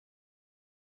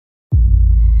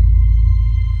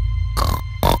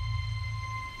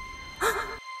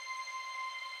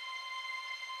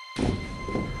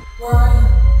One.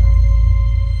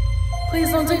 Please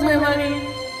don't take my money.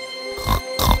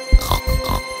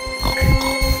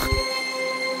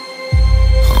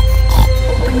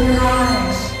 Open your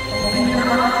eyes. Open your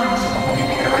eyes. Open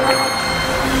your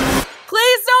eyes.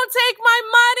 Please don't take my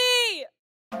money!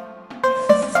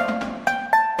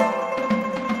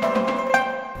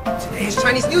 Today's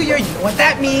Chinese New Year, you know what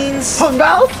that means?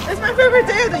 Pongal? It's my favorite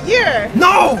day of the year.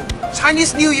 No!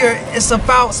 Chinese New Year is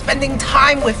about spending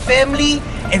time with family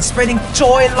and spreading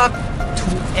joy and luck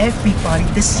to everybody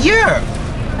this year.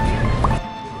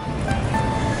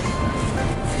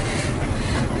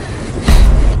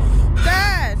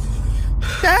 Dad!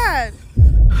 Dad!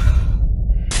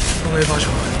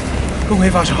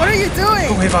 What are you doing?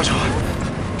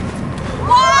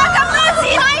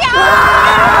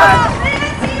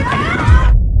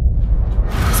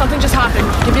 Something just happened.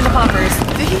 Give me the poppers.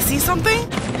 Did he see something?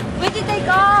 Where did they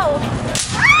go?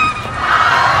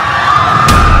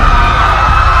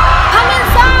 Come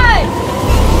inside!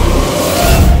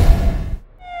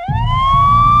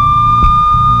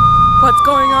 What's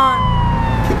going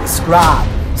on? Pick a scribe,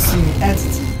 seeing an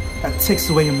entity that takes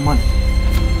away your money.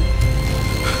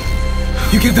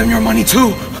 You give them your money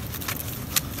too!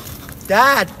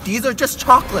 Dad, these are just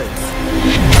chocolates.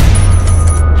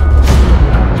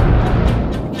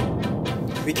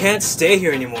 We can't stay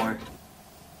here anymore.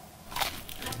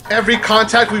 Every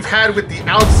contact we've had with the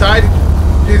outside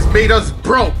has made us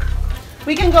broke.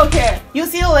 We can go here.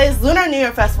 UCLA's Lunar New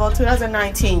Year Festival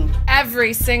 2019.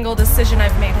 Every single decision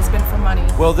I've made has been for money.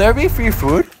 Will there be free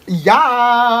food?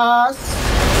 Yes!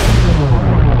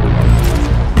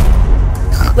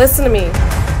 Listen to me.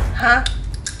 Huh?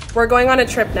 We're going on a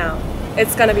trip now.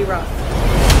 It's gonna be rough.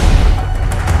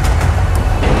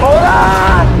 Hold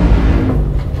on!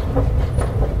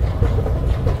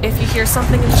 If you hear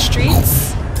something in the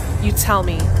streets, you tell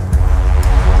me.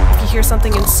 If you hear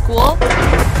something in school,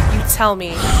 you tell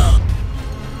me.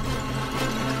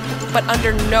 But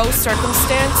under no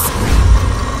circumstance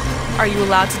are you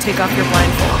allowed to take off your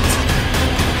blindfold.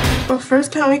 But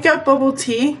first, can we get bubble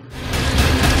tea?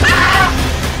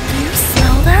 Do you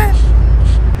smell that?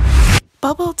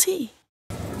 Bubble tea.